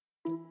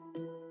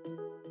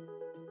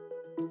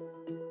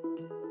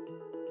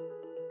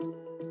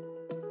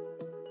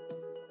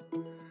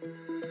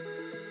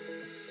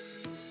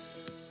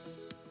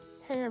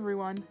Hey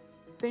everyone,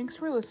 thanks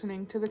for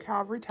listening to the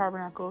Calvary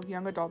Tabernacle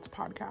Young Adults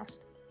Podcast.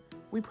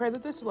 We pray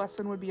that this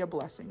lesson would be a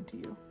blessing to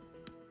you.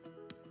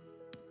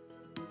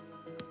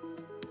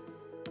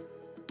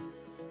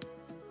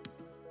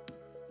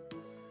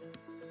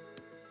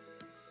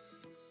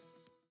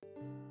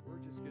 We're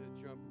just going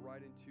to jump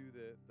right into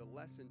the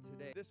lesson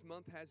today. This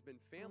month has been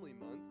Family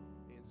Month,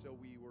 and so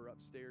we were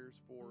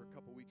upstairs for a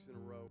couple weeks in a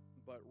row.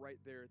 But right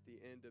there at the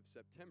end of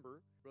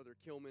September, Brother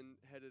Kilman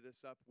headed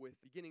us up with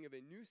the beginning of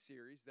a new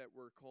series that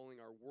we're calling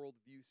our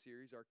Worldview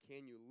series, our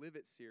Can You Live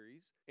It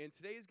series. And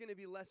today is going to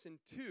be lesson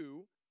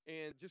 2,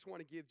 and just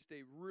want to give just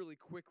a really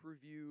quick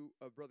review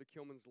of Brother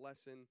Kilman's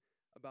lesson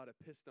about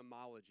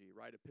epistemology,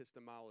 right?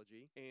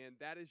 Epistemology. And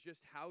that is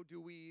just how do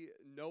we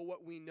know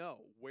what we know?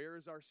 Where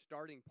is our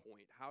starting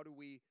point? How do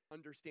we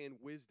understand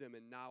wisdom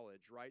and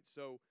knowledge, right?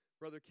 So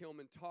Brother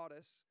Kilman taught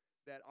us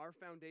that our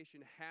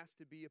foundation has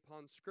to be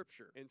upon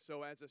Scripture. And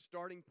so as a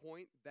starting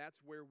point, that's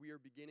where we are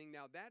beginning.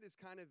 Now, that is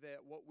kind of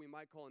what we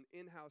might call an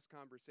in-house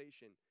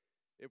conversation.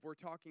 If we're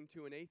talking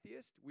to an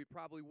atheist, we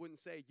probably wouldn't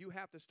say, you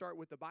have to start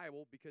with the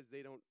Bible, because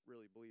they don't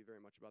really believe very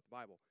much about the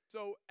Bible.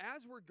 So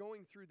as we're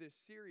going through this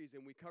series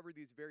and we cover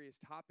these various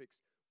topics,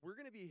 we're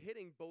going to be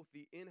hitting both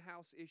the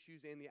in-house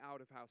issues and the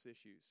out-of-house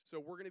issues. So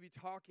we're going to be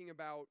talking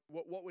about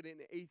what would an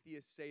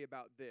atheist say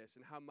about this,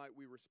 and how might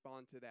we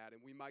respond to that.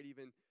 And we might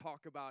even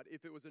talk about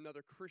if it was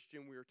another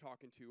Christian we were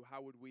talking to,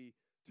 how would we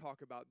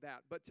talk about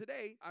that. But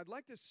today, I'd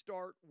like to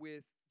start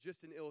with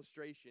just an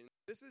illustration.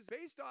 This is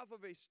based off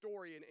of a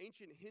story, an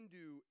ancient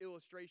Hindu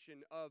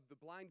illustration of the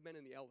blind men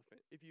and the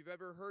elephant. If you've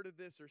ever heard of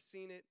this or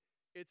seen it,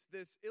 it's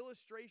this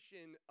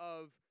illustration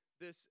of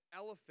this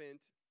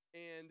elephant,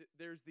 and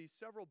there's these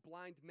several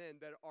blind men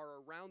that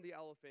are around the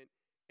elephant,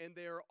 and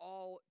they're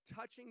all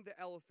touching the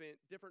elephant,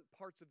 different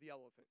parts of the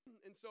elephant.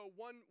 And so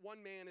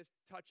one man is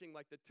touching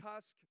like the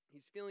tusk.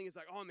 He's feeling, he's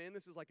like, oh man,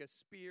 this is like a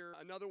spear.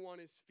 Another one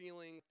is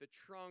feeling the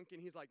trunk,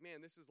 and he's like,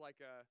 man, this is like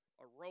a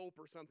rope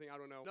or something, I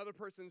don't know. Another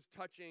person's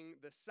touching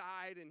the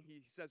side, and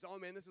he says, oh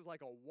man, this is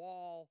like a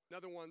wall.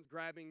 Another one's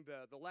grabbing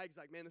the legs,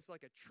 like, man, this is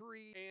like a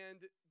tree. And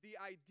the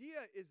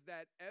idea is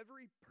that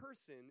every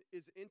person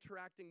is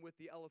interacting with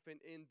the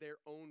elephant in their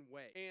own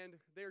way. And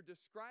they're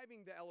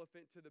describing the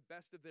elephant to the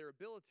best of their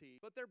ability,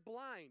 but they're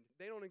blind.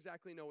 They don't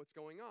exactly know what's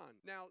going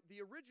on. Now, the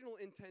original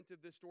intent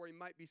of this story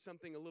might be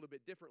something a little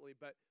bit differently,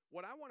 but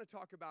what I want to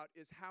talk about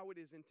is how it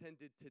is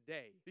intended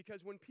today.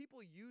 Because when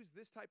people use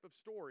this type of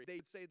story,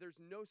 they say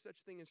there's no such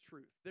thing as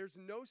truth. There's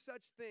no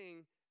such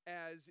thing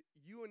as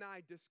you and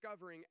I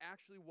discovering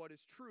actually what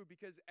is true,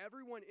 because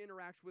everyone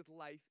interacts with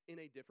life in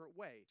a different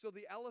way. So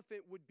the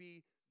elephant would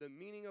be the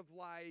meaning of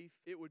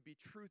life. It would be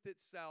truth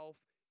itself.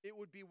 It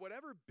would be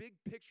whatever big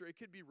picture. It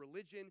could be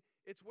religion.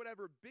 It's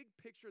whatever big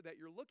picture that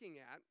you're looking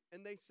at.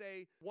 And they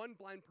say one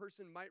blind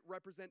person might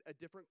represent a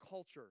different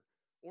culture,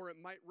 or it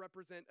might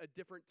represent a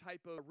different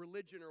type of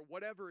religion, or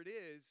whatever it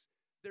is.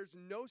 There's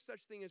no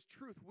such thing as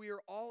truth. We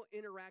are all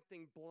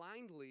interacting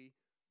blindly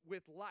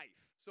with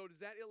life. So does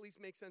that at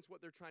least make sense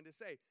what they're trying to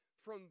say?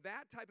 From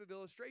that type of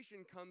illustration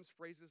comes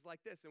phrases like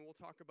this, and we'll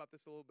talk about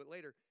this a little bit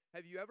later.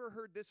 Have you ever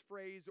heard this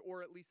phrase,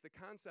 or at least the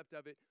concept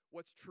of it,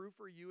 what's true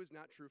for you is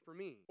not true for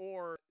me?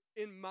 Or,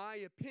 in my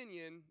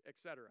opinion,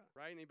 etc.,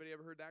 right? Anybody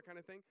ever heard that kind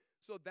of thing?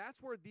 So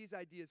that's where these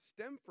ideas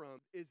stem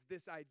from, is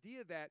this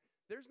idea that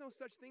there's no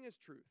such thing as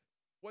truth.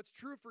 What's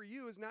true for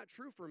you is not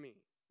true for me,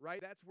 right?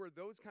 That's where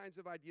those kinds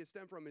of ideas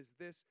stem from, is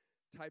this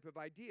type of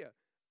idea.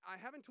 I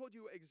haven't told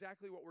you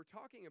exactly what we're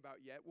talking about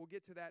yet. We'll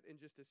get to that in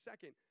just a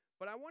second.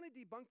 But I want to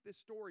debunk this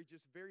story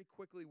just very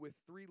quickly with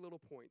 3 little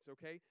points,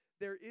 okay?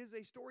 There is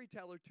a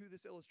storyteller to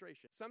this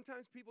illustration.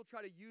 Sometimes people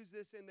try to use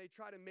this and they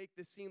try to make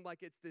this seem like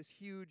it's this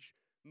huge,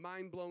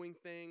 mind-blowing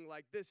thing.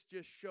 Like this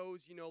just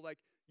shows, like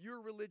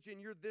your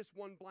religion, you're this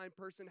one blind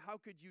person. How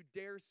could you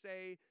dare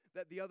say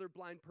that the other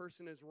blind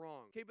person is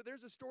wrong? Okay, but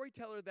there's a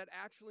storyteller that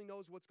actually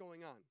knows what's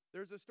going on.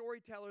 There's a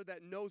storyteller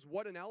that knows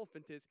what an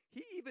elephant is.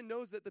 He even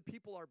knows that the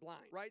people are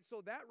blind, right?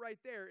 So that right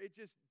there, it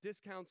just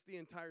discounts the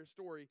entire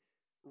story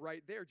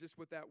right there, just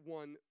with that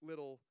one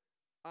little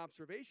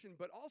observation.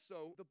 But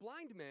also, the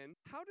blind men,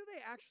 how do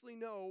they actually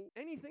know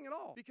anything at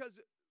all? Because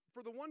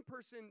for the one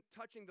person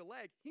touching the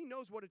leg, he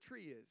knows what a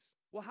tree is.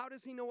 Well, how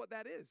does he know what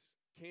that is?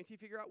 Can't he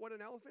figure out what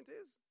an elephant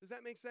is? Does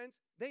that make sense?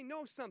 They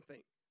know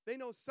something. They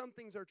know some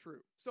things are true.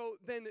 So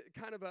then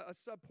kind of a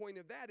sub-point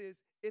of that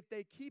is, if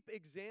they keep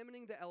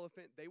examining the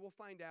elephant, they will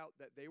find out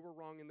that they were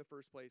wrong in the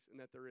first place and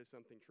that there is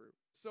something true.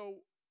 So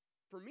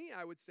for me,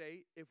 I would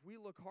say, if we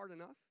look hard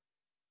enough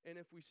and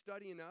if we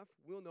study enough,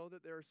 we'll know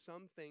that there are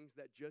some things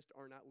that just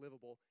are not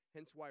livable.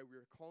 Hence why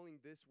we're calling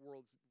this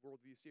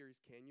Worldview series,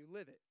 Can You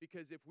Live It?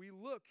 Because if we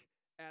look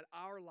at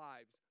our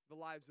lives, the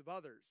lives of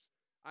others,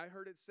 I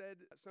heard it said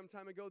some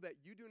time ago that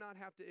you do not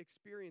have to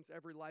experience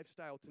every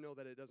lifestyle to know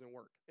that it doesn't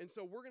work. And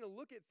so we're going to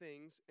look at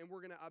things, and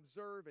we're going to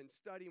observe and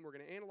study, and we're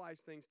going to analyze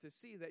things to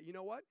see that, you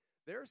know what?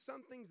 There are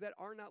some things that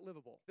are not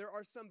livable. There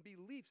are some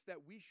beliefs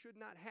that we should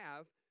not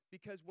have,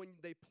 because when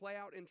they play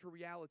out into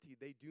reality,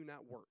 they do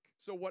not work.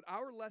 So what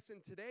our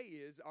lesson today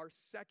is, our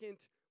second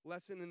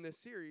lesson in this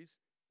series,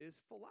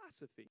 is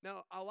philosophy.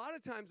 Now, a lot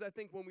of times I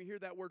think when we hear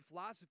that word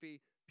philosophy,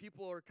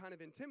 people are kind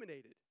of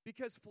intimidated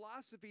because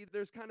philosophy,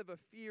 there's kind of a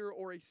fear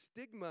or a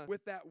stigma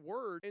with that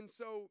word. And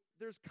so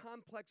there's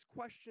complex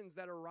questions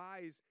that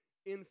arise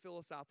in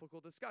philosophical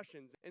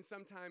discussions. And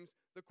sometimes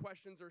the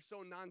questions are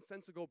so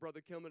nonsensical,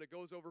 Brother Kilman, it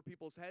goes over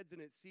people's heads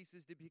and it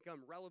ceases to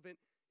become relevant.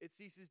 It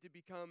ceases to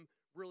become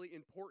really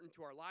important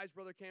to our lives,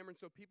 Brother Cameron.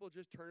 So people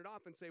just turn it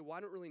off and say, well, I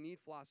don't really need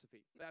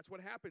philosophy. That's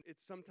what happened.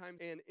 It's sometimes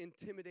an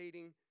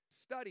intimidating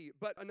study.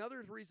 But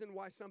another reason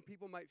why some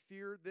people might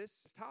fear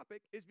this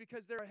topic is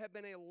because there have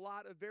been a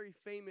lot of very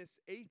famous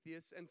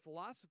atheists and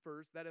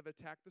philosophers that have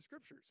attacked the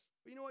scriptures.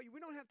 But you know what? We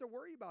don't have to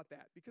worry about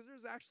that because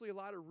there's actually a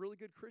lot of really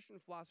good Christian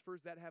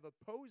philosophers that have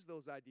opposed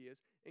those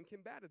ideas and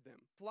combated them.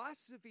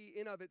 Philosophy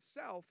in of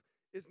itself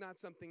is not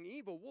something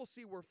evil. We'll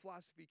see where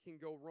philosophy can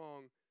go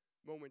wrong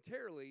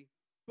momentarily.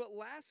 But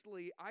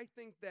lastly, I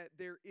think that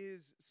there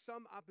is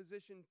some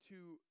opposition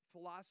to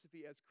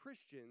philosophy as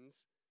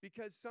Christians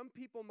because some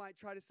people might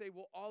try to say,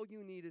 well, all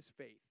you need is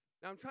faith.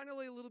 Now, I'm trying to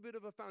lay a little bit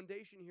of a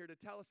foundation here to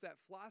tell us that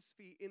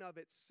philosophy in of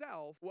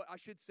itself, what I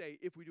should say,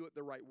 if we do it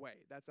the right way.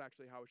 That's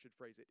actually how I should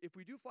phrase it. If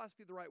we do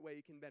philosophy the right way,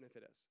 it can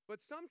benefit us.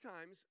 But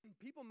sometimes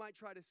people might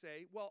try to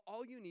say, well,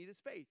 all you need is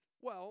faith.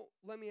 Well,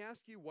 let me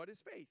ask you, what is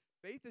faith?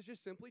 Faith is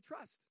just simply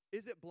trust.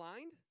 Is it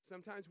blind?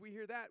 Sometimes we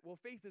hear that. Well,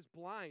 faith is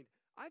blind.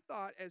 I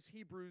thought, as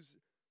Hebrews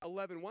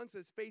 11:1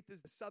 says, faith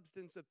is the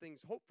substance of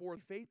things hoped for.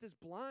 Faith is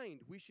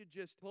blind. We should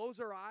just close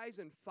our eyes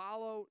and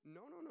follow.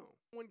 No.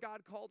 When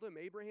God called him,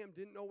 Abraham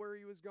didn't know where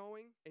he was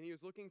going, and he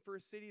was looking for a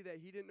city that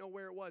he didn't know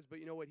where it was. But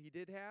you know what he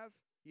did have?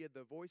 He had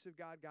the voice of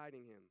God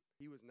guiding him.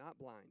 He was not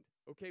blind.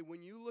 Okay,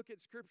 when you look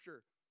at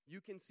Scripture, you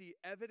can see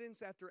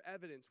evidence after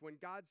evidence when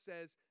God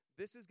says,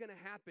 this is going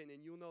to happen,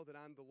 and you'll know that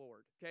I'm the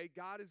Lord. Okay,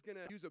 God is going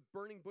to use a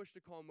burning bush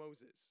to call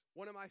Moses.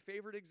 One of my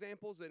favorite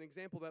examples, an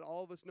example that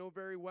all of us know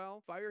very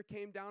well, fire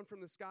came down from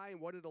the sky, and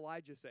what did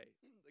Elijah say?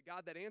 The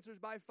God that answers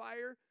by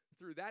fire,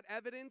 through that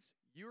evidence,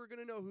 you are going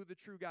to know who the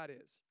true God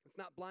is. It's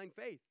not blind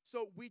faith.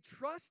 So we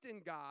trust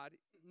in God.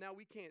 Now,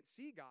 we can't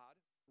see God,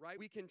 right?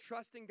 We can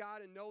trust in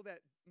God and know that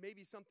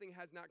maybe something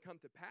has not come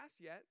to pass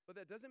yet, but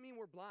that doesn't mean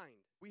we're blind.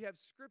 We have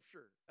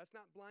Scripture. That's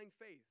not blind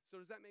faith. So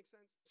does that make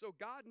sense? So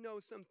God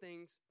knows some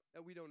things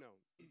that we don't know.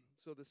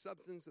 So the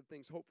substance of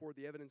things hoped for,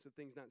 the evidence of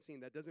things not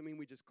seen, that doesn't mean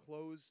we just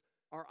close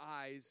our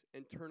eyes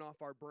and turn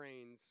off our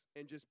brains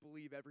and just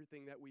believe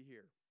everything that we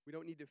hear. We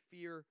don't need to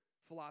fear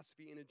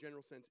philosophy in a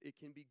general sense. It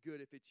can be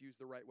good if it's used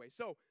the right way.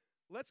 So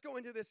let's go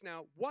into this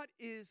now. What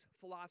is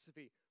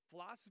philosophy?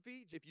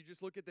 Philosophy, if you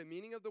just look at the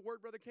meaning of the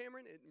word, Brother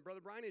Cameron and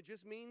Brother Brian, it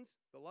just means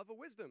the love of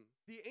wisdom.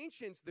 The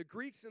ancients, the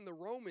Greeks and the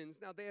Romans,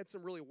 now they had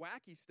some really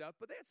wacky stuff,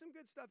 but they had some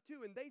good stuff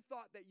too, and they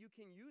thought that you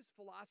can use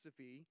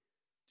philosophy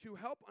to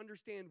help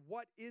understand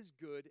what is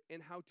good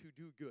and how to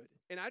do good.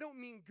 And I don't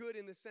mean good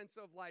in the sense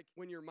of like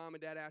when your mom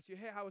and dad ask you,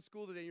 hey, how was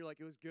school today? And you're like,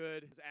 it was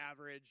good, it was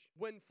average.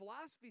 When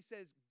philosophy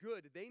says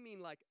good, they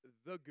mean like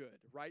the good,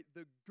 right?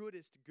 The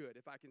goodest good,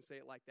 if I can say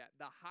it like that.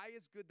 The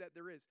highest good that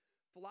there is.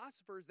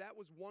 Philosophers, that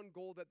was one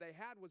goal that they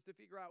had, was to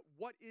figure out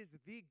what is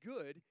the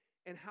good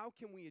and how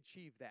can we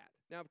achieve that.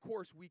 Now, of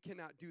course, we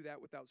cannot do that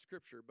without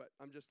Scripture, but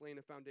I'm just laying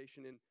a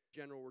foundation in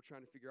general. We're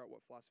trying to figure out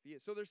what philosophy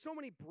is. So there's so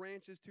many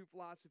branches to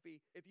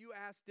philosophy. If you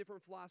ask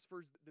different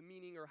philosophers the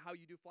meaning or how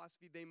you do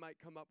philosophy, they might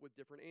come up with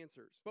different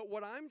answers. But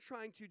what I'm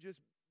trying to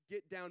just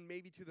get down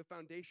maybe to the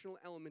foundational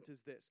element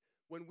is this.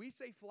 When we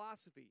say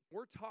philosophy,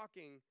 we're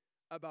talking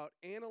about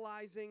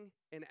analyzing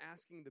and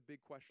asking the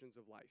big questions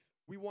of life.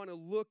 We want to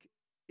look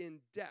in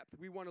depth.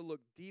 We want to look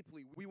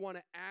deeply. We want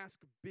to ask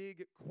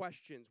big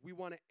questions. We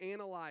want to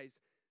analyze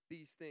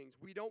these things.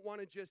 We don't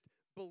want to just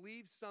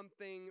believe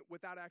something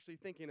without actually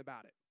thinking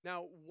about it.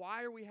 Now,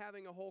 why are we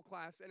having a whole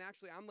class? And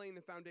actually, I'm laying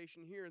the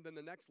foundation here, and then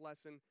the next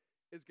lesson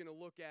is going to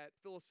look at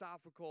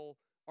philosophical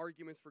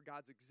arguments for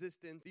God's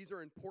existence. These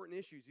are important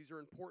issues. These are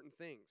important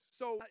things.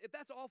 So if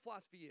that's all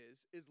philosophy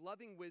is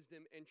loving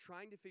wisdom and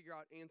trying to figure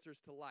out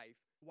answers to life,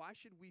 why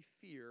should we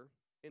fear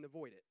and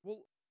avoid it?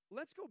 Well,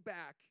 let's go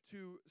back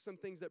to some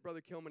things that Brother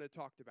Kilman had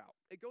talked about.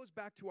 It goes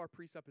back to our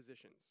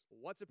presuppositions.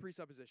 What's a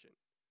presupposition?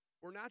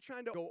 We're not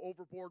trying to go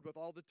overboard with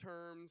all the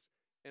terms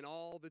and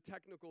all the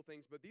technical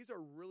things, but these are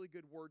really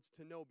good words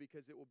to know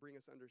because it will bring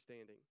us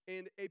understanding.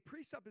 And a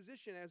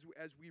presupposition,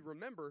 as we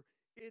remember,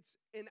 it's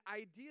an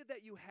idea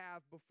that you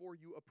have before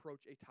you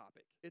approach a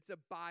topic. It's a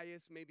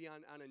bias, maybe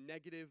on a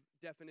negative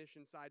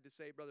definition side to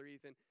say, Brother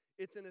Ethan,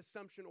 it's an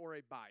assumption or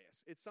a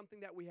bias. It's something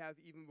that we have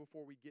even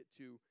before we get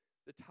to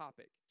the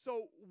topic.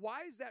 So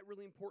why is that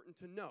really important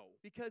to know?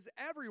 Because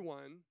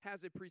everyone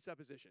has a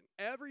presupposition.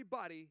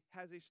 Everybody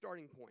has a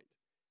starting point.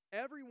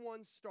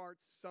 Everyone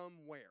starts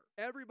somewhere.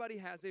 Everybody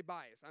has a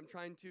bias. I'm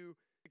trying to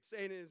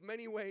say it in as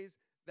many ways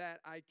that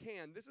I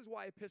can. This is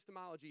why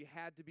epistemology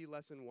had to be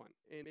lesson 1.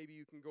 And maybe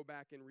you can go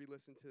back and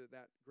re-listen to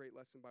that great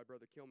lesson by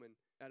Brother Kilman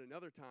at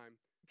another time.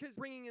 Because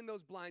bringing in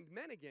those blind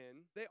men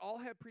again, they all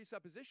have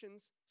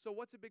presuppositions. So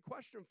what's a big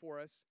question for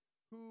us?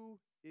 Who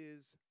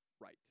is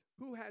right?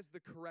 Who has the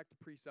correct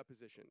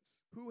presuppositions?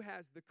 Who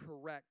has the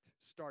correct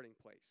starting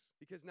place?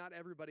 Because not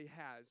everybody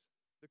has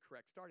the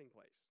correct starting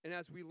place. And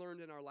as we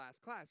learned in our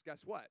last class,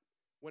 guess what?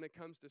 When it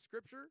comes to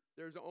Scripture,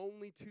 there's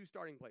only two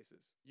starting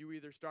places. You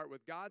either start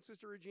with God,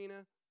 Sister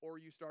Regina, or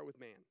you start with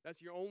man.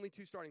 That's your only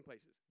two starting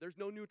places. There's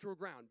no neutral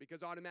ground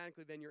because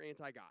automatically then you're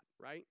anti-God,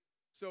 right?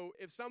 So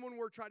if someone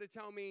were trying to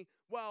tell me,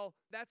 well,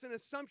 that's an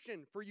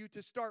assumption for you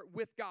to start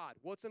with God.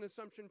 What's an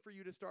assumption for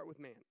you to start with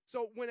man?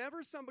 So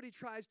whenever somebody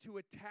tries to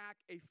attack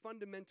a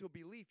fundamental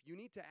belief, you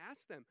need to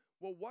ask them,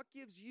 well, what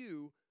gives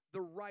you the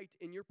right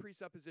in your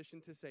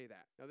presupposition to say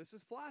that? Now, this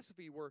is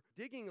philosophy. We're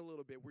digging a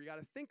little bit. We got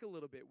to think a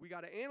little bit. We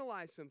got to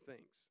analyze some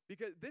things.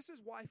 Because this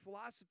is why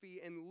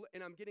philosophy,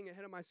 and I'm getting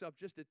ahead of myself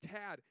just a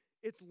tad,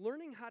 it's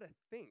learning how to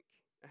think,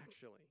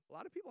 actually. A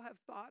lot of people have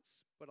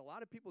thoughts, but a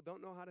lot of people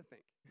don't know how to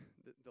think.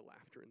 The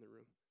laughter in the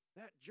room.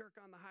 That jerk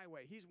on the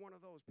highway, he's one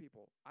of those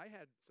people. I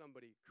had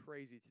somebody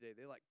crazy today.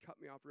 They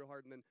cut me off real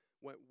hard and then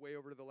went way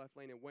over to the left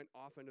lane and went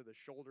off into the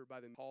shoulder by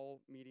the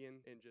tall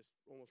median and just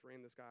almost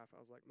ran this guy off. I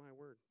was like, my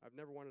word, I've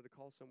never wanted to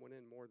call someone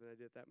in more than I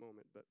did at that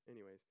moment. But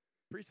anyways,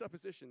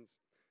 presuppositions.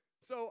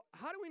 So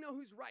how do we know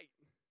who's right?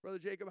 Brother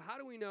Jacob, how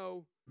do we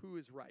know who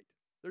is right?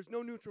 There's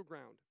no neutral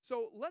ground.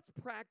 So let's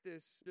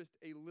practice just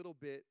a little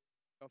bit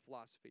of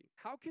philosophy.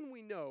 How can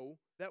we know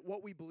that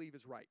what we believe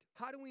is right?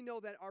 How do we know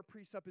that our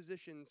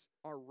presuppositions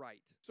are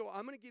right? So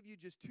I'm going to give you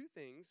just two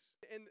things.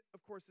 And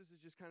of course, this is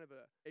just kind of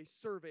a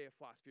survey of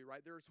philosophy,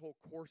 right? There's whole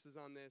courses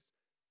on this.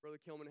 Brother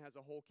Kilman has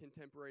a whole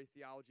contemporary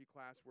theology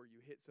class where you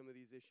hit some of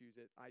these issues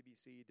at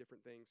IBC,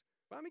 different things.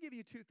 But I'm going to give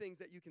you two things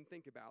that you can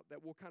think about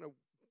that we'll kind of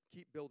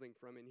keep building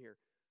from in here.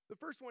 The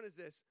first one is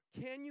this: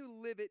 can you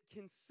live it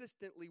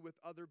consistently with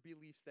other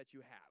beliefs that you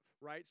have,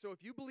 right? So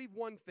if you believe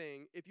one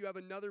thing, if you have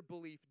another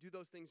belief, do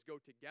those things go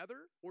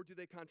together or do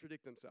they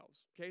contradict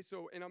themselves? Okay,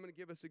 so, and I'm going to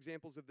give us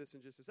examples of this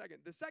in just a second.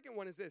 The second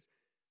one is this,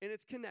 and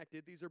it's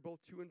connected. These are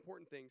both two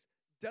important things.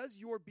 Does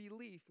your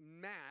belief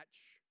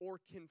match or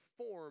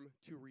conform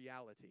to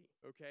reality?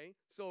 Okay,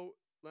 so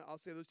I'll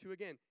say those two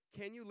again.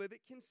 Can you live it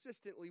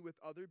consistently with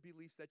other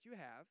beliefs that you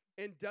have?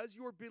 And does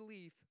your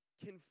belief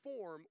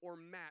conform or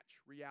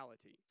match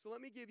reality? So let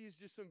me give you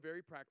just some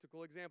very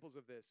practical examples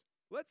of this.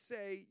 Let's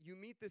say you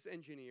meet this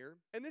engineer,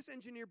 and this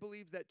engineer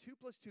believes that 2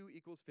 + 2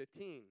 =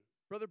 15.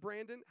 Brother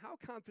Brandon, how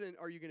confident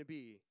are you going to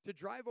be to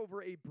drive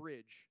over a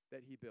bridge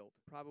that he built?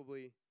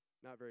 Probably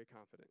not very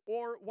confident.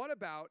 Or what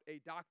about a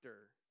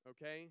doctor,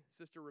 okay?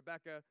 Sister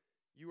Rebecca,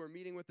 you are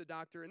meeting with the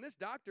doctor, and this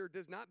doctor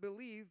does not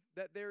believe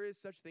that there is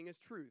such thing as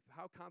truth.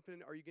 How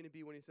confident are you going to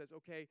be when he says,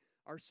 okay,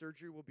 our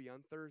surgery will be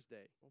on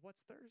Thursday? Well,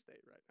 what's Thursday,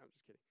 right? I'm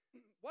just kidding.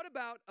 What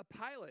about a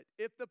pilot?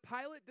 If the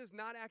pilot does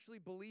not actually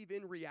believe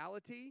in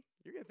reality,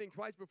 you're going to think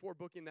twice before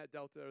booking that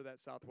Delta or that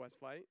Southwest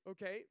flight.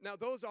 Okay, now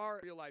those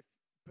are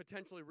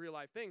potentially real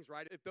life things,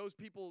 right? If those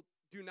people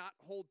do not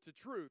hold to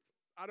truth,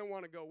 I don't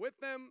want to go with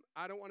them.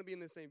 I don't want to be in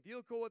the same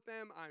vehicle with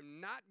them.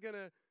 I'm not going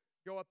to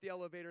go up the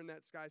elevator in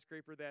that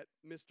skyscraper that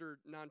Mr.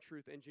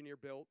 Non-Truth engineer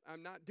built.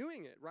 I'm not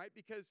doing it, right?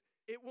 Because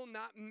it will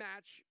not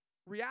match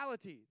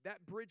reality.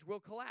 That bridge will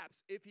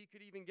collapse if he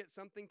could even get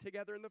something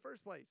together in the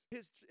first place.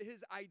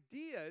 His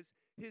ideas,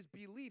 his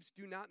beliefs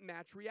do not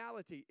match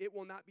reality. It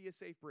will not be a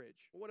safe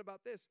bridge. Well, what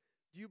about this?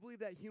 Do you believe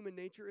that human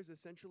nature is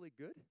essentially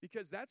good?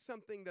 Because that's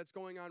something that's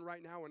going on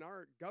right now in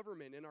our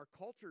government, in our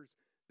cultures,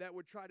 that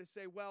would try to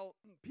say, well,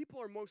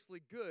 people are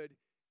mostly good.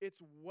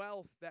 It's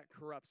wealth that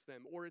corrupts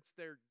them, or it's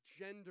their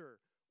gender,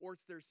 or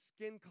it's their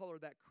skin color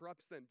that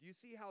corrupts them. Do you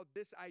see how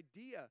this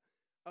idea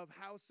of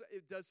how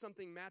does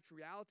something match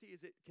reality,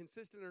 is it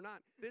consistent or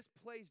not? This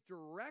plays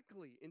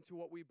directly into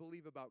what we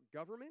believe about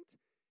government,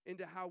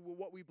 into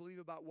what we believe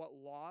about what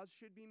laws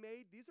should be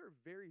made. These are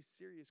very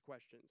serious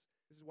questions.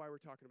 This is why we're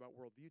talking about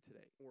worldview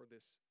today, or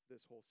this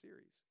whole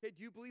series. Hey,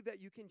 do you believe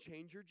that you can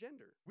change your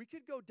gender? We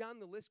could go down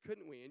the list,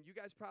 couldn't we? And you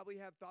guys probably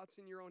have thoughts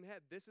in your own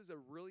head. This is a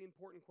really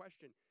important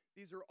question.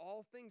 These are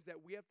all things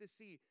that we have to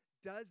see.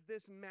 Does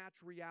this match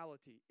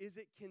reality? Is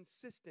it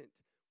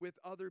consistent with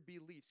other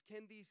beliefs?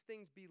 Can these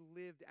things be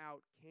lived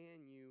out?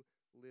 Can you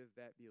live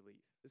that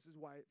belief? This is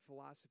why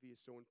philosophy is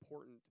so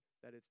important,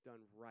 that it's done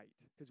right.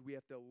 Because we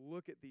have to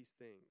look at these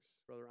things,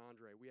 Brother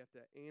Andre. We have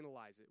to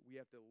analyze it. We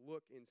have to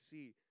look and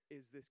see,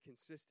 is this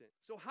consistent?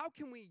 So how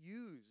can we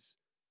use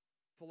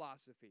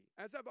philosophy?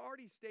 As I've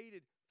already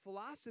stated,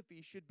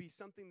 philosophy should be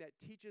something that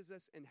teaches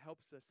us and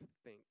helps us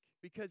think.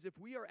 Because if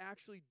we are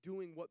actually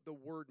doing what the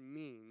word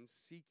means,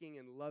 seeking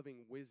and loving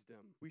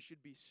wisdom, we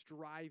should be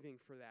striving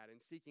for that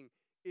and seeking.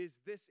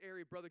 Is this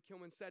area, Brother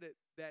Kilman said it,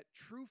 that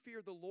true fear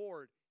of the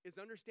Lord is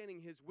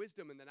understanding his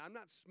wisdom, and that I'm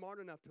not smart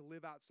enough to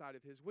live outside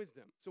of his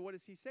wisdom. So what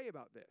does he say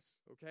about this?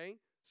 Okay?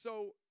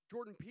 So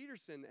Jordan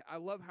Peterson, I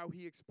love how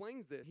he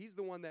explains this. He's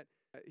the one that,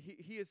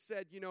 he has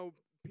said,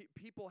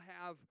 people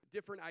have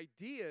different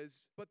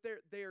ideas, but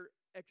they're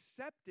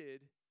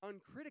accepted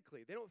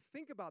uncritically. They don't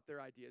think about their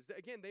ideas.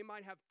 Again, they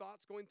might have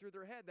thoughts going through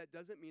their head. That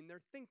doesn't mean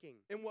they're thinking.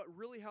 And what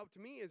really helped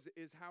me is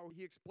how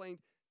he explained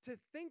To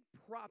think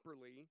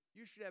properly,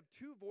 you should have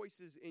two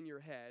voices in your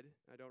head.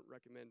 I don't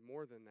recommend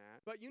more than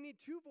that. But you need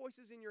two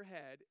voices in your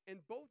head, and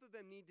both of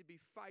them need to be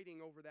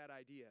fighting over that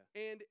idea.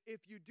 And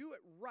if you do it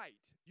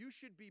right, you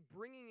should be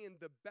bringing in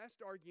the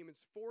best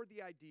arguments for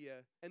the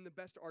idea and the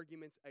best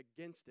arguments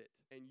against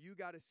it. And you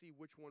got to see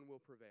which one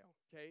will prevail.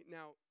 Okay?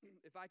 Now,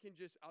 if I can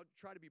I'll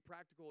try to be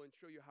practical and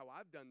show you how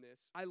I've done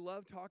this. I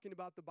love talking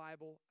about the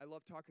Bible. I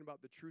love talking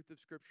about the truth of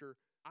Scripture.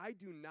 I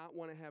do not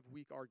want to have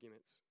weak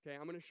arguments. Okay,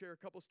 I'm going to share a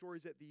couple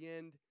stories at the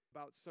end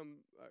about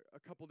a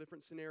couple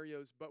different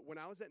scenarios. But when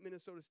I was at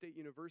Minnesota State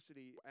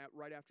University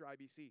right after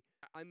IBC,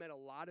 I met a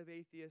lot of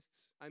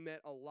atheists. I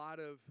met a lot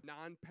of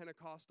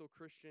non-Pentecostal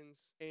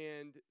Christians,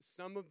 and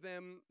some of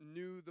them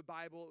knew the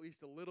Bible at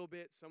least a little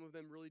bit. Some of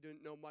them really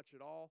didn't know much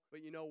at all.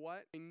 But you know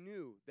what? I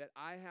knew that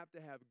I have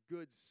to have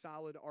good,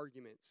 solid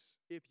arguments.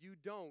 If you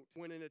don't,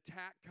 when an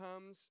attack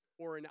comes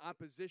or an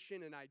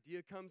opposition, an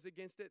idea comes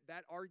against it,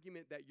 that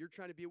argument that you're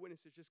trying to be a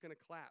witness is just going to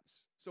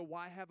collapse. So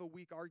why have a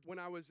weak argument?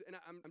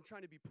 I'm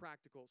trying to be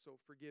practical, so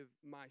forgive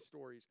my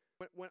stories.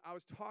 But when I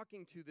was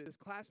talking to this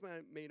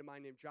classmate of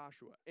mine named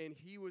Joshua, and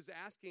he was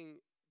asking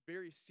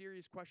very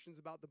serious questions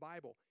about the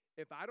Bible.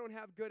 If I don't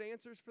have good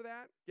answers for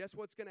that, guess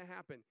what's going to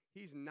happen?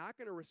 He's not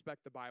going to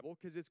respect the Bible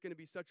because it's going to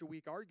be such a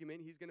weak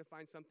argument. He's going to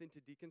find something to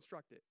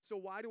deconstruct it. So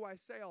why do I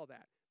say all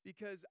that?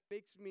 Because it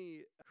makes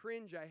me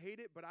cringe. I hate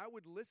it, but I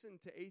would listen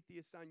to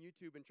atheists on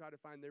YouTube and try to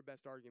find their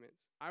best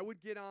arguments. I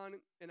would get on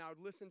and I would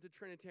listen to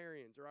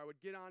Trinitarians, or I would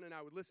get on and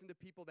I would listen to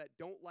people that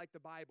don't like the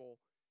Bible,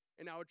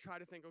 and I would try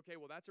to think, okay,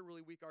 well, that's a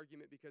really weak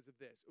argument because of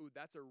this. Ooh,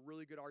 that's a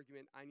really good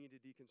argument. I need to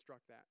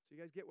deconstruct that. So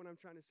you guys get what I'm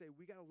trying to say?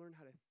 We got to learn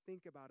how to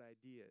think about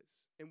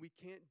ideas, and we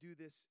can't do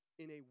this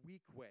in a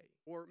weak way,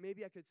 or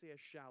maybe I could say a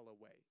shallow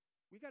way.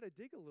 We got to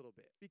dig a little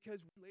bit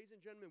because, ladies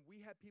and gentlemen,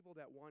 we have people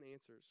that want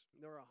answers.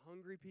 There are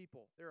hungry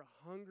people. There are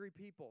hungry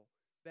people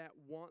that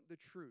want the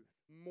truth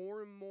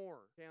more and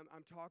more. Okay,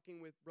 I'm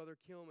talking with Brother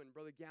Kilman,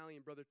 Brother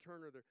Gallion, Brother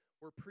Turner.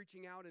 We're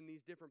preaching out in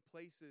these different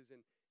places,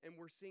 and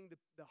we're seeing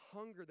the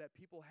hunger that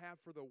people have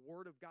for the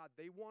Word of God.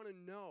 They want to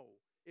know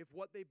if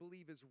what they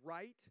believe is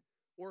right,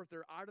 or if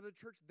they're out of the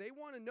church. They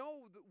want to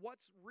know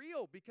what's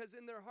real, because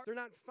in their heart, they're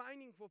not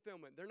finding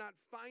fulfillment. They're not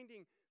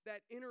finding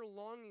that inner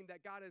longing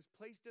that God has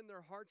placed in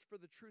their hearts for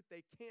the truth.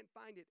 They can't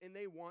find it, and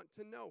they want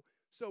to know.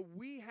 So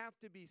we have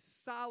to be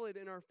solid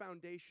in our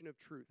foundation of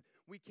truth.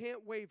 We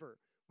can't waver.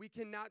 We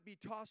cannot be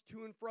tossed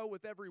to and fro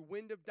with every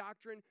wind of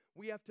doctrine.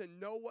 We have to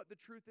know what the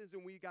truth is,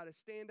 and we got to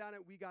stand on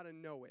it. We got to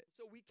know it.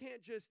 So we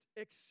can't just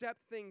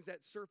accept things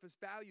at surface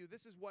value.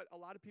 This is what a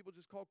lot of people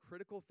just call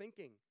critical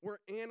thinking. We're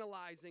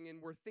analyzing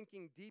and we're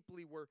thinking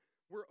deeply. We're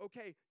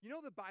okay. You know,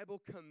 the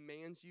Bible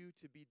commands you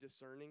to be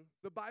discerning.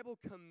 The Bible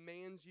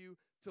commands you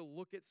to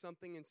look at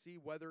something and see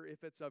whether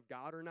if it's of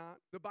God or not.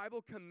 The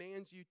Bible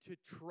commands you to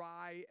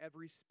try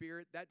every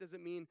spirit. That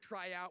doesn't mean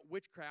try out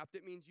witchcraft.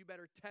 It means you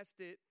better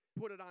test it,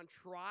 put it on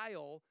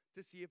trial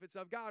to see if it's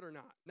of God or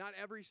not. Not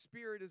every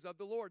spirit is of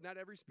the Lord. Not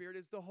every spirit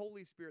is the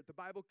Holy Spirit. The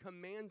Bible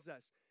commands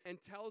us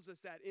and tells us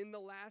that in the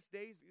last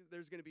days,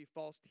 there's going to be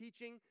false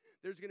teaching.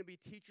 There's going to be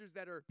teachers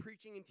that are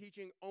preaching and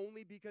teaching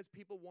only because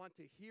people want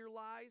to hear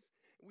lies.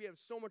 We have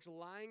so much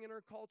lying in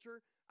our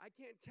culture. I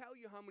can't tell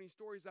you how many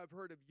stories I've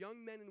heard of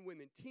young men and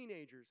women,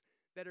 teenagers,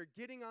 that are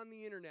getting on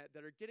the internet,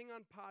 that are getting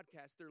on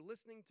podcasts. They're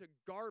listening to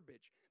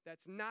garbage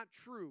that's not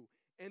true,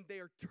 and they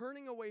are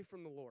turning away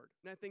from the Lord.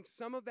 And I think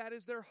some of that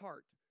is their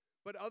heart.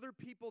 But other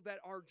people that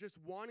are just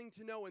wanting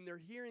to know, and they're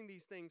hearing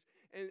these things,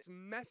 and it's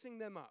messing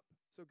them up.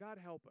 So God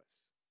help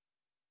us.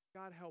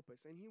 God help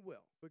us, and He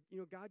will. But,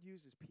 God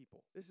uses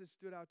people. This has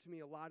stood out to me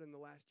a lot in the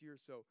last year or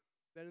so,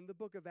 that in the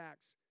book of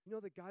Acts,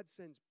 that God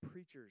sends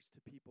preachers to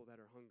people that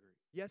are hungry.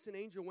 Yes, an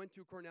angel went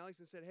to Cornelius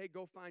and said, hey,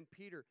 go find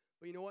Peter.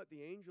 But you know what?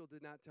 The angel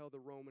did not tell the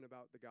Roman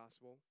about the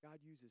gospel. God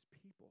uses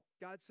people.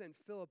 God sent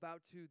Philip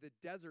out to the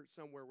desert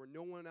somewhere where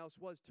no one else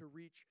was to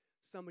reach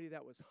somebody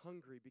that was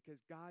hungry,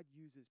 because God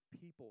uses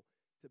people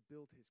to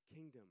build His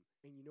kingdom.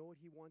 And you know what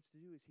He wants to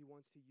do is He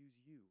wants to use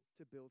you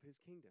to build His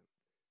kingdom.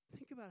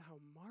 Think about how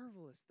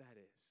marvelous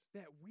that is,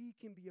 that we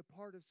can be a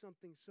part of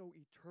something so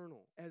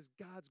eternal as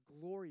God's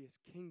glorious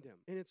kingdom.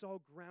 And it's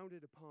all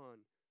grounded upon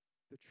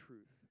the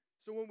truth.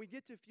 So when we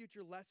get to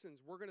future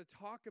lessons, we're going to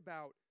talk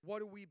about what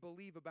do we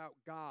believe about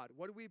God?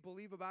 What do we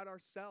believe about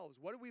ourselves?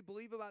 What do we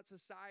believe about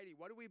society?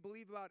 What do we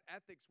believe about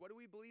ethics? What do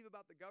we believe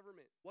about the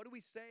government? What do we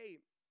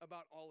say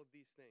about all of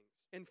these things?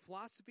 And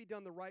philosophy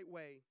done the right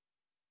way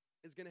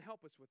is going to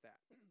help us with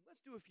that. Let's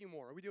do a few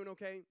more. Are we doing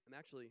okay? I'm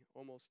actually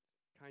almost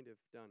kind of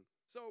done.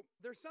 So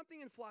there's something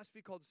in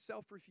philosophy called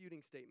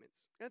self-refuting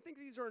statements. And I think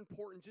these are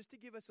important just to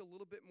give us a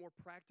little bit more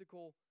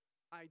practical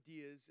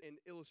ideas and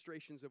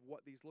illustrations of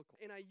what these look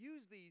like. And I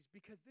use these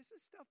because this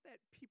is stuff that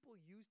people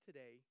use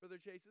today. Brother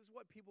Chase, this is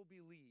what people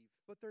believe,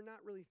 but they're not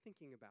really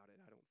thinking about it,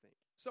 I don't think.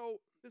 So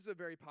this is a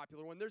very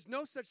popular one. There's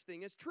no such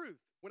thing as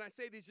truth. When I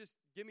say these, just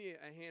give me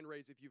a hand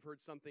raise if you've heard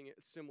something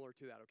similar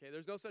to that, okay?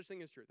 There's no such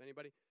thing as truth.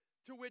 Anybody?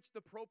 To which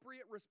the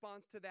appropriate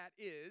response to that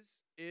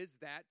is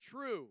that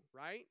true,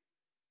 right?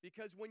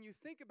 Because when you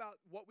think about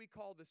what we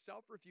call the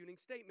self-refuting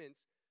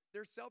statements,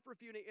 They're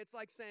self-refuting. It's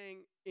like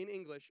saying in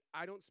English,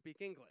 I don't speak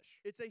English.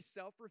 It's a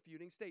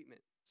self-refuting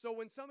statement. So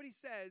when somebody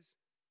says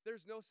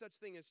there's no such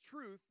thing as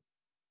truth,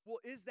 well,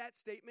 is that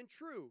statement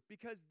true?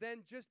 Because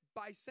then just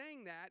by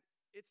saying that,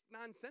 it's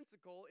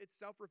nonsensical, it's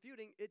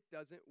self-refuting, it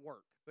doesn't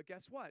work. But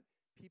guess what?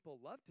 People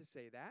love to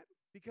say that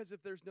because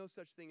if there's no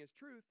such thing as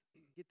truth,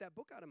 get that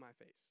book out of my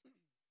face.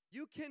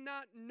 You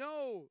cannot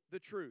know the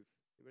truth.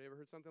 Anybody ever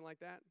heard something like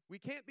that? We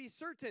can't be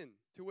certain,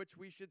 to which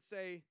we should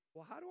say,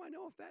 well, how do I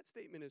know if that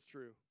statement is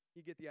true?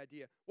 You get the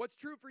idea. What's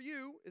true for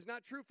you is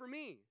not true for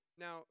me.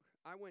 Now,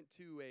 I went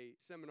to a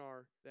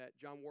seminar that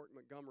John Wart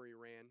Montgomery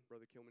ran.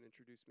 Brother Kilman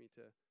introduced me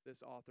to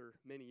this author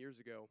many years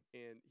ago,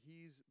 and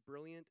he's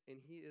brilliant, and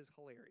he is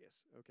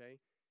hilarious, okay?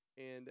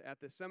 And at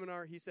the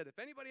seminar, he said, if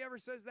anybody ever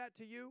says that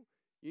to you,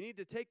 you need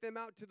to take them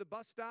out to the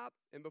bus stop,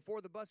 and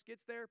before the bus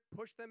gets there,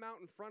 push them out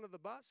in front of the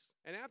bus.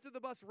 And after the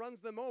bus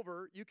runs them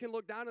over, you can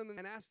look down on them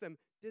and ask them,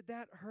 did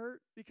that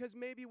hurt? Because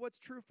maybe what's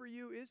true for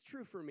you is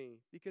true for me.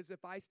 Because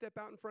if I step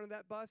out in front of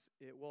that bus,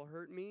 it will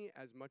hurt me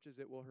as much as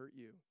it will hurt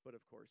you. But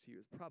of course, he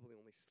was probably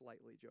only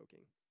slightly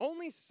joking.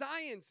 Only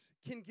science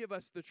can give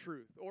us the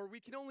truth, or we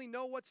can only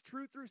know what's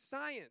true through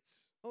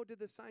science. Oh, did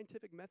the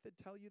scientific method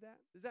tell you that?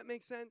 Does that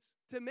make sense?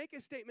 To make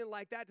a statement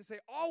like that, to say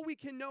all we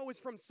can know is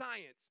from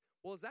science,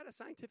 well, is that a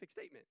scientific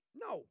statement?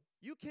 No.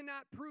 You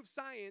cannot prove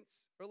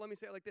science, or let me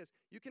say it like this.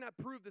 You cannot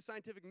prove the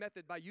scientific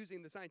method by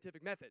using the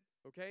scientific method,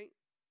 okay?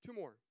 Two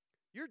more.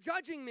 You're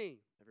judging me.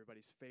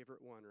 Everybody's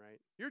favorite one, right?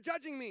 You're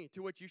judging me,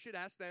 to which you should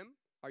ask them,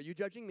 are you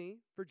judging me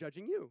for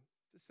judging you?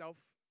 It's a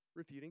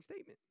self-refuting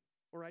statement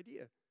or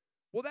idea.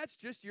 Well, that's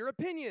just your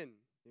opinion.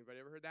 Anybody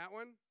ever heard that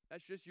one?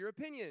 That's just your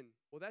opinion.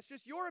 Well, that's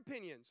just your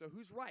opinion, so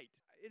who's right?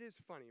 It is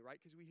funny, right?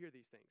 Because we hear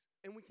these things.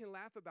 And we can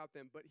laugh about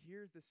them, but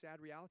here's the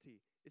sad reality,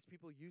 is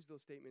people use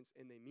those statements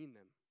and they mean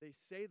them. They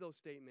say those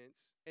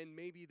statements, and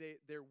maybe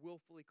they're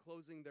willfully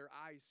closing their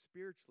eyes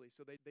spiritually,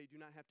 so they do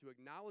not have to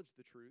acknowledge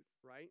the truth,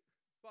 right?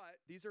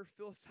 But these are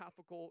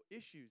philosophical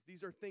issues.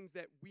 These are things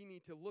that we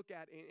need to look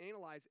at and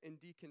analyze and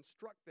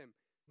deconstruct them.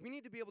 We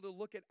need to be able to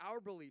look at our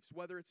beliefs,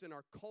 whether it's in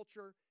our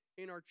culture,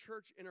 in our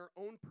church, in our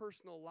own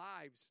personal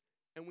lives,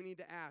 and we need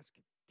to ask,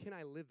 can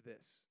I live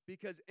this?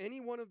 Because any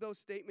one of those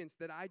statements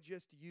that I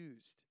just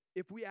used,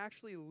 if we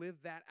actually live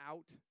that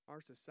out, our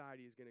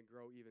society is going to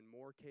grow even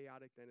more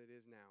chaotic than it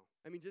is now.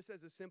 I mean, just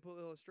as a simple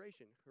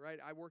illustration, right?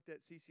 I worked at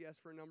CCS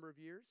for a number of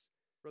years.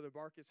 Brother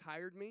Barkus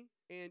hired me,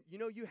 and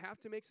you have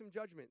to make some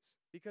judgments,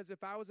 because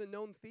if I was a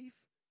known thief,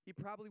 he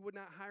probably would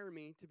not hire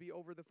me to be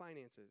over the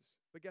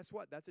finances. But guess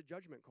what? That's a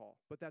judgment call.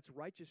 But that's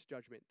righteous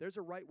judgment. There's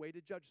a right way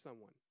to judge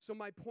someone. So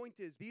my point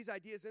is, these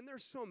ideas, and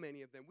there's so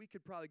many of them, we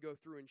could probably go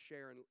through and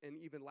share and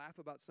even laugh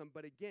about some.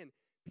 But again,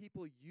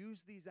 people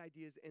use these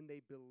ideas and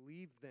they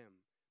believe them,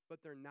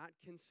 but they're not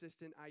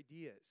consistent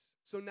ideas.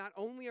 So not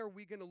only are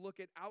we going to look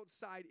at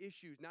outside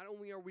issues, not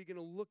only are we going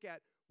to look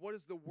at what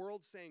is the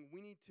world saying, we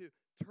need to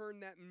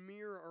turn that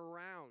mirror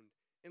around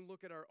and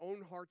look at our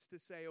own hearts to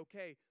say,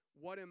 okay,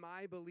 what am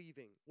I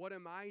believing? What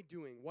am I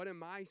doing? What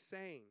am I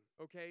saying?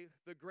 Okay,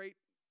 the great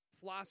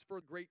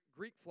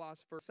Greek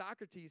philosopher,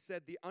 Socrates,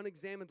 said the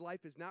unexamined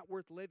life is not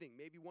worth living.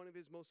 Maybe one of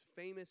his most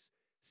famous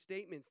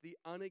statements, the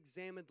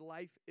unexamined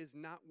life is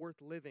not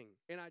worth living.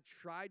 And I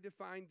tried to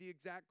find the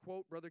exact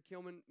quote. Brother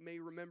Kilman may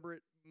remember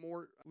it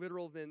more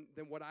literal than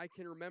what I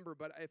can remember.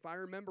 But if I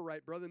remember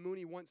right, Brother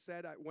Mooney once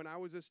said, when I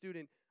was a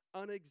student,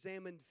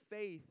 unexamined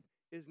faith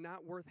is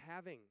not worth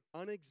having.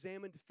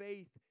 Unexamined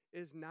faith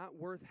is not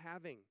worth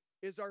having.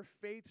 Is our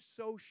faith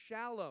so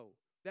shallow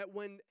that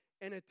when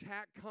an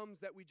attack comes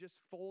that we just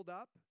fold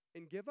up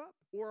and give up?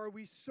 Or are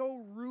we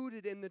so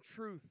rooted in the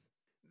truth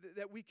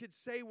that we could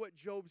say what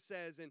Job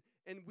says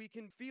and we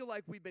can feel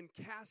like we've been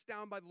cast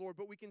down by the Lord,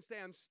 but we can say,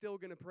 I'm still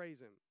going to praise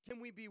him?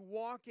 Can we be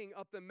walking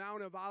up the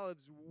Mount of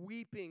Olives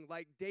weeping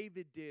like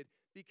David did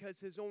because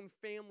his own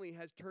family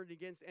has turned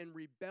against and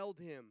rebelled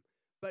him,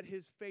 but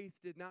his faith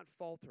did not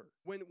falter?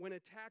 When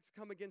attacks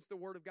come against the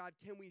word of God,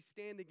 can we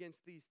stand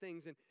against these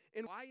things?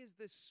 And why is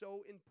this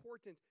so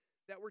important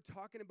that we're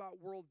talking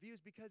about worldviews?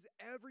 Because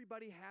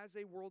everybody has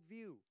a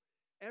worldview.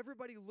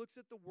 Everybody looks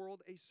at the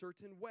world a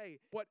certain way.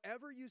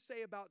 Whatever you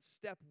say about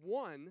step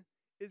 1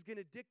 is going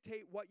to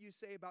dictate what you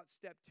say about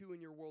step 2 in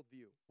your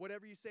worldview.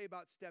 Whatever you say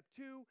about step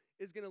 2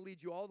 is going to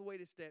lead you all the way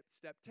to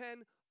step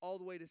 10, all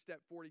the way to step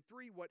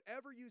 43.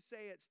 Whatever you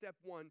say at step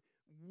 1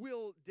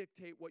 will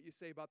dictate what you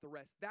say about the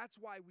rest. That's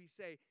why we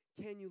say,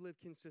 can you live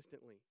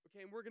consistently?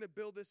 Okay, and we're going to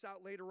build this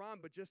out later on,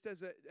 but just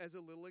as a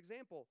little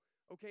example,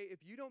 okay, if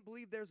you don't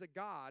believe there's a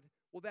God,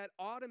 well, that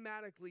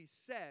automatically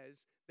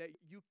says that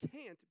you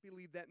can't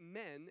believe that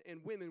men and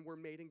women were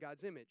made in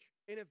God's image.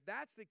 And if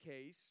that's the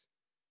case,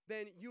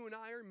 then you and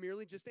I are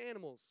merely just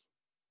animals,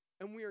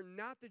 and we are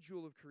not the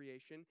jewel of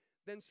creation.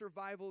 Then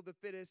survival of the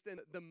fittest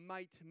and the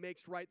might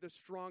makes right, the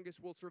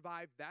strongest will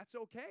survive. That's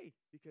okay,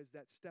 because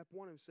that step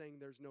 1 of saying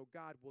there's no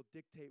God will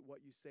dictate what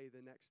you say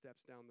the next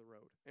steps down the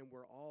road, and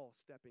we're all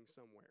stepping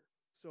somewhere.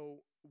 So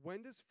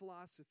when does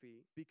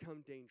philosophy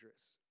become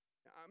dangerous?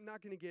 I'm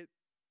not going to get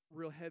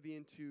real heavy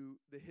into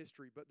the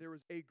history, but there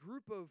was a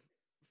group of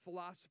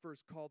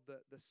philosophers called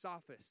the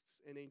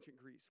sophists in ancient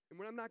Greece. And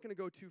I'm not going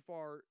to go too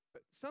far,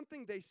 but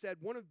something they said,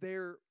 one of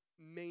their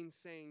main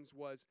sayings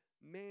was,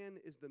 man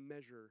is the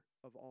measure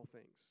of all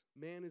things.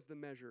 Man is the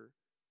measure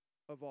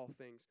of all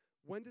things.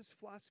 When does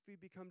philosophy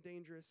become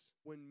dangerous?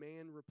 When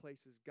man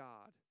replaces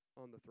God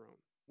on the throne.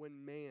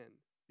 When man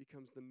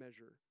becomes the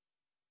measure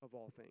of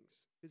all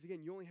things. Because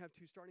again, you only have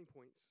two starting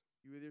points.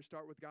 You either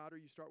start with God or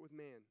you start with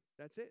man.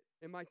 That's it.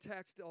 In my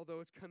text,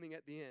 although it's coming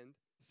at the end,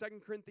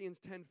 2 Corinthians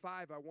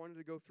 10:5, I wanted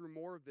to go through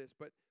more of this,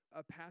 but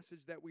a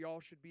passage that we all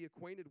should be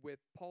acquainted with.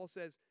 Paul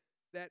says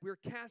that we're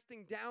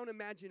casting down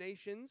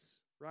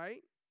imaginations,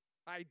 right?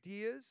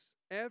 Ideas,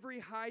 every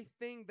high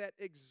thing that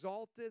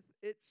exalteth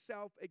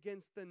itself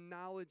against the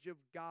knowledge of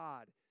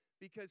God.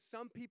 Because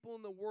some people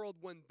in the world,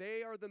 when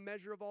they are the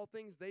measure of all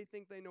things, they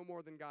think they know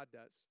more than God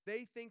does.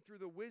 They think through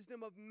the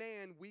wisdom of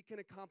man, we can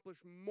accomplish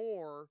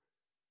more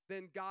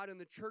than God and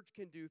the church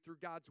can do through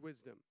God's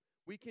wisdom.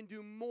 We can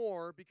do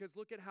more because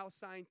look at how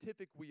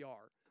scientific we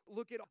are.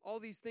 Look at all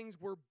these things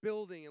we're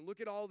building, and look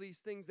at all these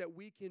things that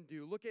we can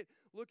do. Look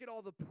at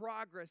all the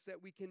progress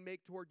that we can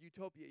make toward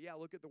utopia. Yeah,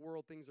 look at the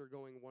world. Things are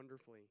going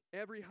wonderfully.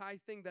 Every high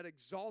thing that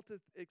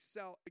exalteth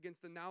itself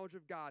against the knowledge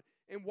of God.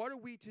 And what are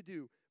we to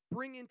do?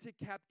 Bring into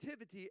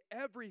captivity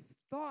every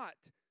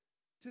thought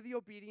to the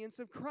obedience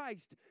of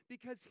Christ,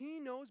 because he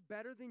knows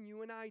better than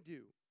you and I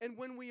do. And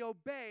when we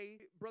obey,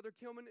 Brother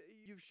Kilman,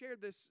 you've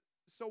shared this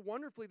so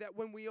wonderfully, that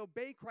when we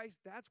obey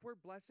Christ, that's where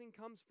blessing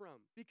comes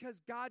from. Because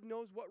God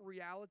knows what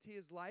reality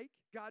is like.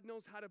 God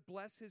knows how to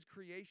bless his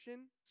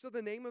creation. So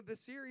the name of the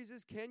series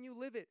is, Can You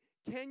Live It?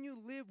 Can you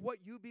live what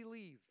you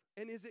believe?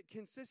 And is it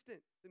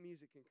consistent? The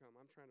music can come.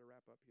 I'm trying to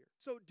wrap up here.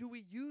 So do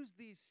we use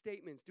these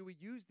statements? Do we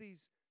use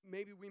these,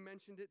 maybe we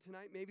mentioned it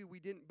tonight, maybe we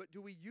didn't, but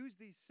do we use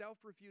these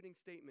self-refuting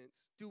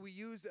statements? Do we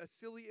use a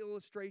silly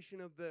illustration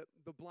of the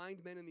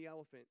blind men and the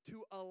elephant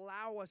to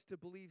allow us to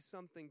believe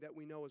something that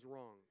we know is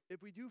wrong?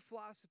 If we do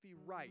philosophy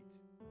right,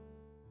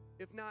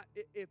 if not,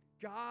 if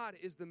God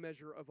is the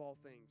measure of all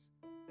things,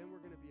 then we're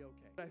going to be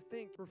okay. But I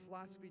think for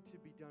philosophy to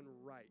be done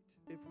right,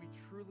 if we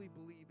truly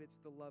believe it's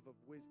the love of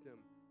wisdom,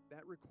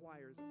 that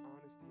requires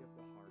honesty of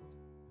the heart.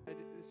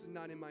 This is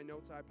not in my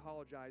notes, I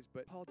apologize,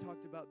 but Paul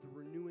talked about the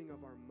renewing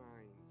of our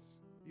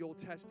minds. The Old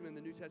Testament and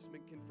the New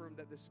Testament confirm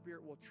that the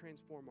Spirit will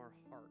transform our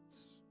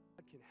hearts.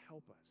 God can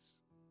help us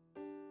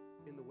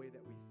in the way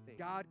that we think.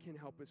 God can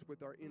help us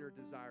with our inner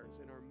desires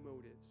and our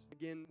motives.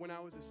 Again, when I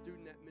was a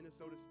student at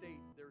Minnesota State,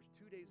 there was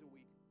 2 days a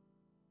week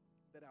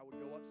that I would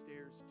go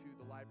upstairs to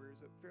the library.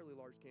 It was a fairly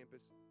large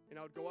campus. And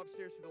I would go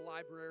upstairs to the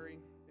library,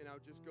 and I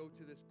would just go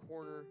to this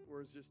corner where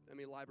it's just,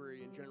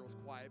 library in general is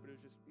quiet, but it was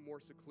just more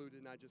secluded,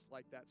 and I just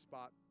liked that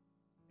spot.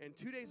 And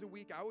 2 days a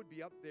week, I would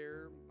be up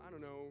there,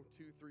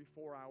 2, 3,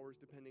 4 hours,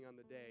 depending on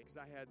the day, because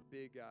I had a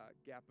big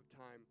gap of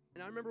time.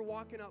 And I remember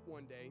walking up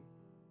one day,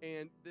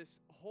 and this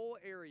whole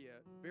area,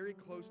 very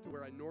close to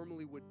where I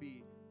normally would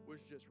be,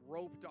 was just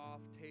roped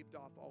off, taped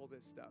off, all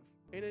this stuff.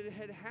 And it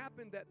had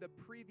happened that the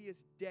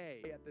previous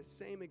day, at the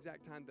same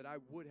exact time that I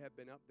would have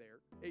been up there,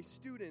 a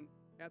student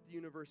at the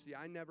university,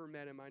 I never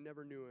met him, I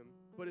never knew him,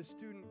 but a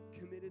student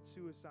committed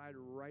suicide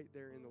right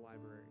there in the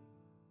library.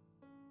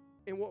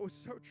 And what was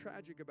so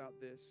tragic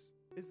about this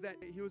is that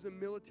he was a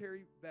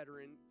military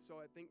veteran, so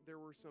I think there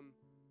were some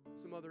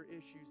other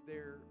issues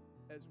there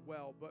as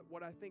well. But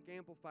what I think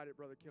amplified it,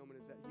 Brother Kilman,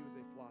 is that he was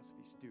a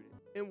philosophy student.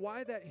 And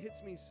why that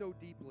hits me so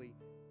deeply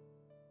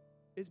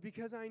is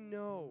because I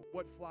know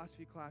what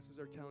philosophy classes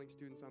are telling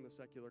students on the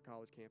secular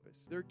college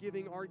campus. They're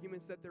giving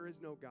arguments that there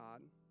is no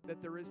God,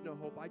 that there is no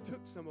hope. I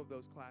took some of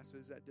those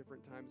classes at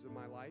different times of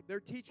my life. They're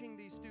teaching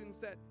these students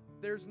that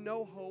there's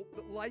no hope,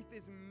 that life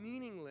is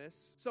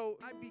meaningless. So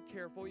I'd be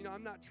careful.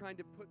 I'm not trying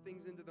to put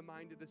things into the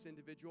mind of this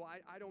individual.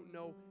 I don't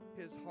know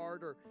his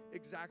heart or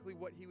exactly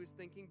what he was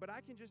thinking, but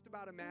I can just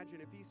about imagine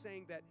if he's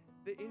saying that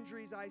the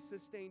injuries I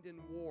sustained in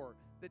war,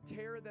 the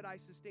terror that I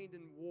sustained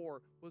in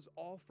war was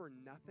all for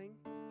nothing.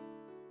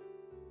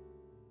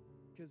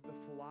 Because the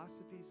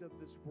philosophies of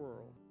this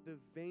world, the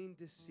vain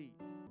deceit,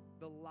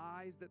 the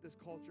lies that this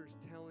culture is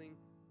telling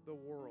the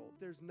world,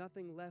 there's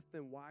nothing left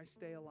then why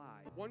stay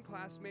alive? One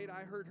classmate,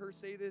 I heard her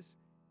say this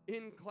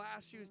in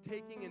class. She was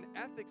taking an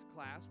ethics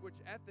class, which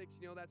ethics,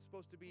 that's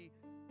supposed to be,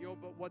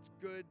 but what's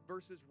good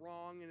versus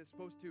wrong, and it's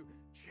supposed to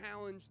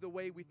challenge the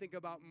way we think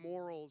about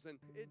morals. And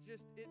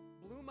it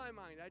blew my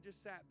mind. I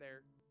just sat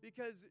there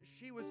because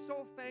she was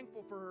so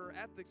thankful for her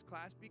ethics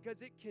class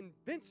because it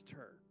convinced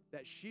her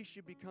that she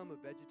should become a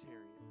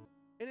vegetarian.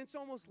 And it's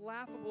almost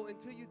laughable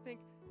until you think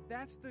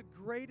that's the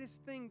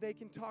greatest thing they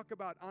can talk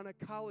about on a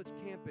college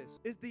campus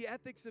is the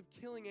ethics of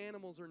killing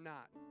animals or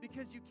not.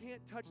 Because you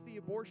can't touch the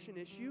abortion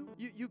issue.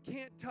 You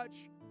can't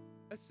touch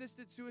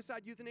assisted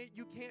suicide, euthanasia.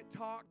 You can't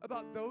talk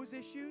about those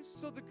issues.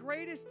 So the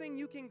greatest thing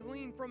you can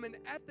glean from an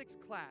ethics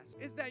class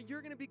is that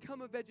you're going to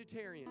become a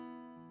vegetarian.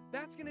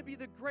 That's going to be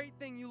the great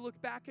thing. You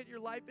look back at your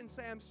life and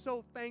say, I'm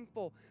so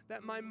thankful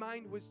that my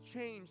mind was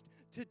changed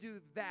to do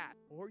that.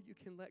 Or you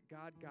can let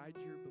God guide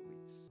your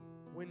beliefs.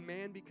 When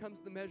man becomes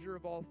the measure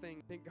of all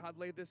things, I think God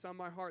laid this on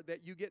my heart,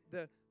 that you get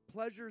the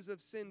pleasures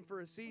of sin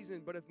for a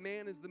season, but if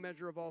man is the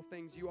measure of all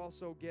things, you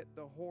also get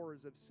the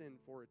horrors of sin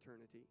for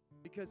eternity.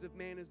 Because if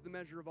man is the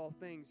measure of all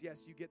things,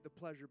 yes, you get the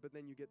pleasure, but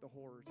then you get the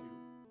horror too,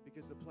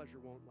 because the pleasure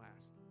won't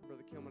last.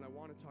 Brother Kilman, I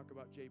want to talk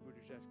about Jay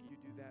Budijeski. You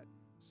do that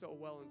so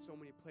well in so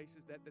many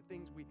places, that the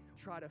things we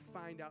try to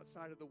find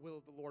outside of the will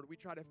of the Lord, we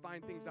try to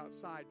find things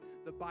outside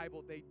the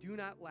Bible, they do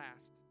not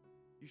last.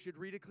 You should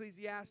read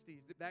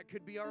Ecclesiastes. That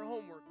could be our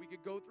homework. We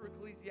could go through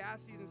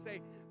Ecclesiastes and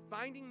say,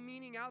 finding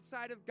meaning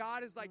outside of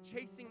God is like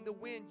chasing the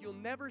wind. You'll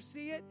never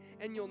see it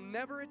and you'll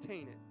never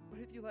attain it.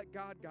 But if you let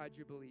God guide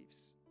your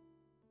beliefs.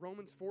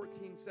 Romans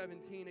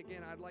 14:17,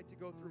 again, I'd like to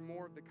go through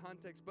more of the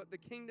context, but the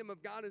kingdom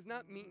of God is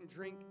not meat and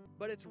drink,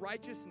 but it's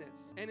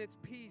righteousness and it's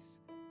peace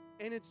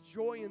and it's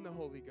joy in the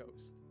Holy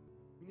Ghost.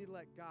 We need to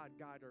let God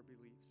guide our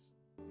beliefs.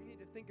 We need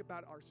to think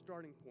about our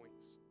starting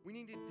points. We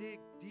need to dig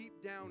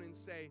deep down and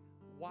say,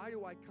 why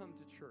do I come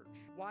to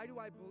church? Why do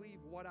I believe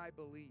what I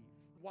believe?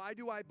 Why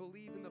do I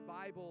believe in the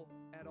Bible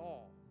at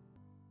all?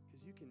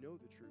 Because you can know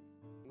the truth.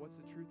 And what's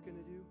the truth going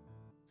to do?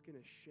 It's going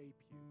to shape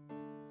you.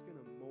 It's going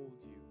to mold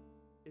you.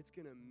 It's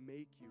going to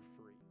make you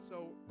free.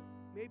 So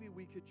maybe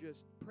we could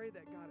just pray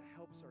that God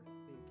helps our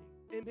thinking.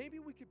 And maybe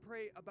we could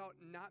pray about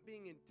not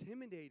being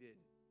intimidated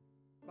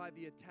by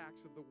the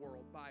attacks of the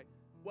world, by,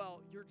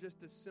 well, you're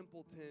just a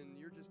simpleton,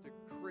 you're just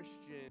a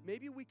Christian.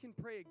 Maybe we can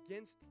pray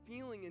against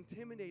feeling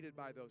intimidated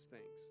by those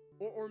things.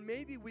 Or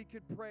maybe we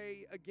could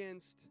pray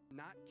against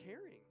not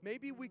caring.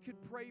 Maybe we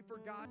could pray for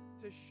God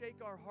to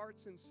shake our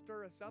hearts and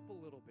stir us up a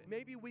little bit.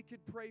 Maybe we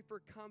could pray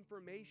for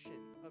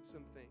confirmation of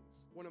some things.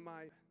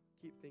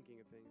 Keep thinking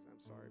of things, I'm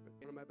sorry, but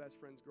one of my best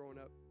friends growing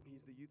up,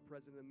 he's the youth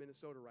president of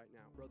Minnesota right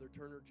now. Brother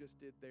Turner just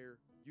did their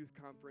youth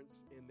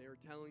conference, and they're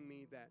telling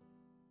me that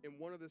in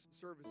one of the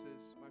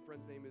services, my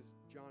friend's name is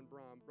John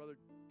Brom. Brother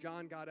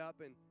John got up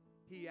and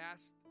he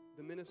asked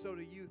the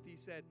Minnesota youth, he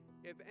said,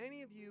 if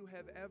any of you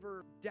have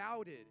ever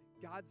doubted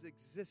God's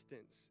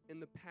existence in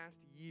the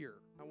past year,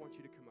 I want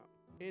you to come up.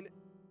 And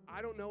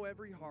I don't know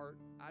every heart,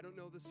 I don't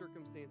know the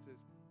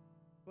circumstances,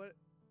 but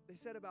they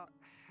said about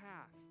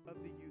half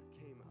of the youth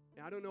came up.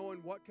 Now, I don't know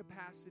in what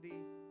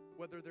capacity,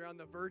 whether they're on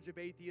the verge of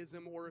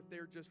atheism or if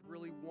they're just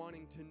really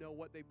wanting to know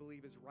what they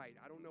believe is right.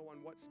 I don't know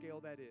on what scale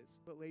that is.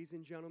 But ladies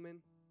and gentlemen,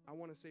 I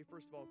want to say,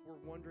 first of all, if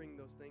we're wondering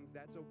those things,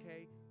 that's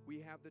okay.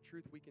 We have the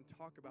truth. We can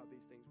talk about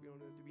these things. We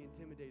don't have to be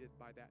intimidated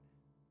by that.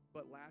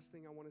 But last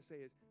thing I want to say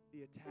is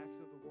the attacks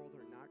of the world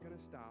are not going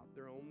to stop.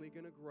 They're only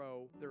going to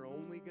grow. They're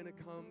only going to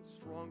come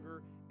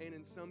stronger. And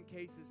in some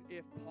cases,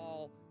 if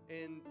Paul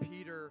and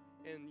Peter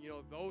and,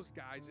 those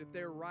guys, if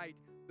they're right,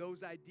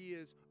 those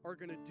ideas are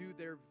going to do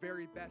their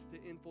very best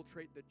to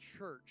infiltrate the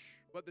church.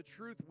 But the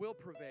truth will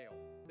prevail.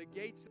 The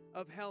gates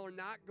of hell are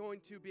not going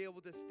to be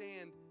able to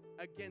stand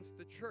against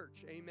the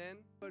church, amen?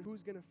 But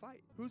who's going to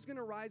fight? Who's going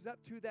to rise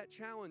up to that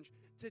challenge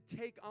to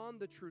take on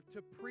the truth,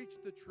 to preach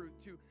the truth,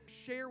 to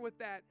share with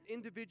that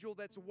individual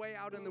that's way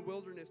out in the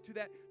wilderness, to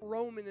that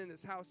Roman in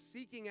his house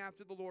seeking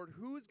after the Lord?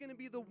 Who's going to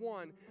be the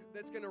one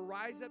that's going to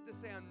rise up to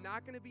say, I'm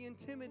not going to be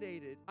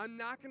intimidated. I'm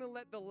not going to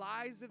let the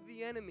lies of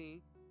the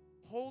enemy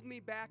hold me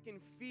back in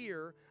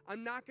fear.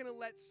 I'm not going to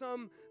let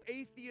some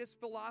atheist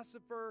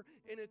philosopher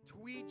in a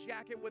tweed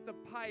jacket with a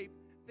pipe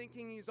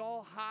thinking he's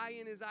all high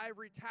in his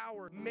ivory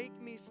tower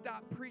make me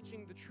stop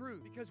preaching the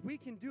truth, because we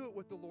can do it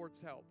with the Lord's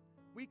help.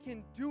 We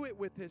can do it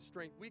with His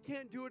strength. We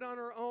can't do it on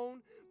our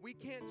own. We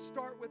can't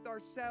start with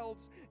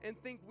ourselves and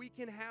think we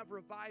can have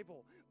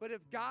revival. But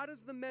if God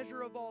is the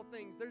measure of all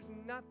things, there's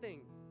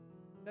nothing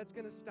that's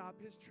going to stop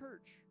His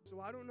church.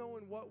 So I don't know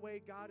in what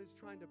way God is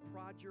trying to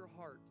prod your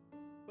heart,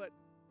 but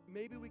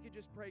maybe we could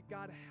just pray,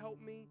 God,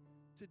 help me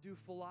to do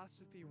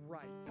philosophy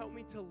right. Help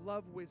me to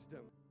love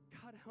wisdom.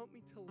 God, help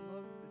me to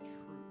love the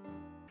truth.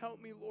 Help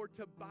me, Lord,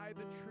 to buy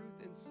the truth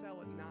and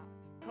sell it not.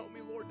 Help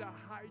me, Lord, to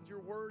hide your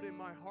word in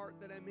my heart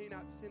that I may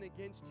not sin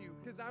against you,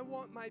 because I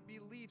want my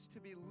beliefs to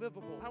be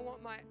livable. I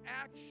want my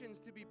actions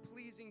to be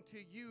pleasing to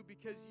you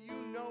because you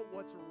know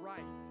what's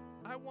right.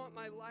 I want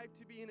my life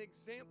to be an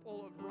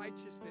example of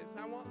righteousness.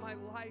 I want my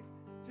life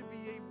to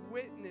be a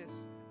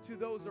witness to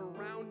those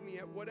around me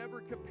at whatever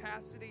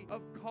capacity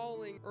of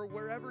calling or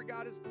wherever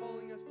God is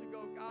calling us to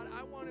go. God,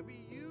 I want to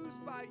be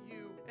used by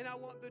you, and I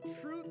want the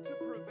truth to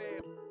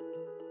prevail.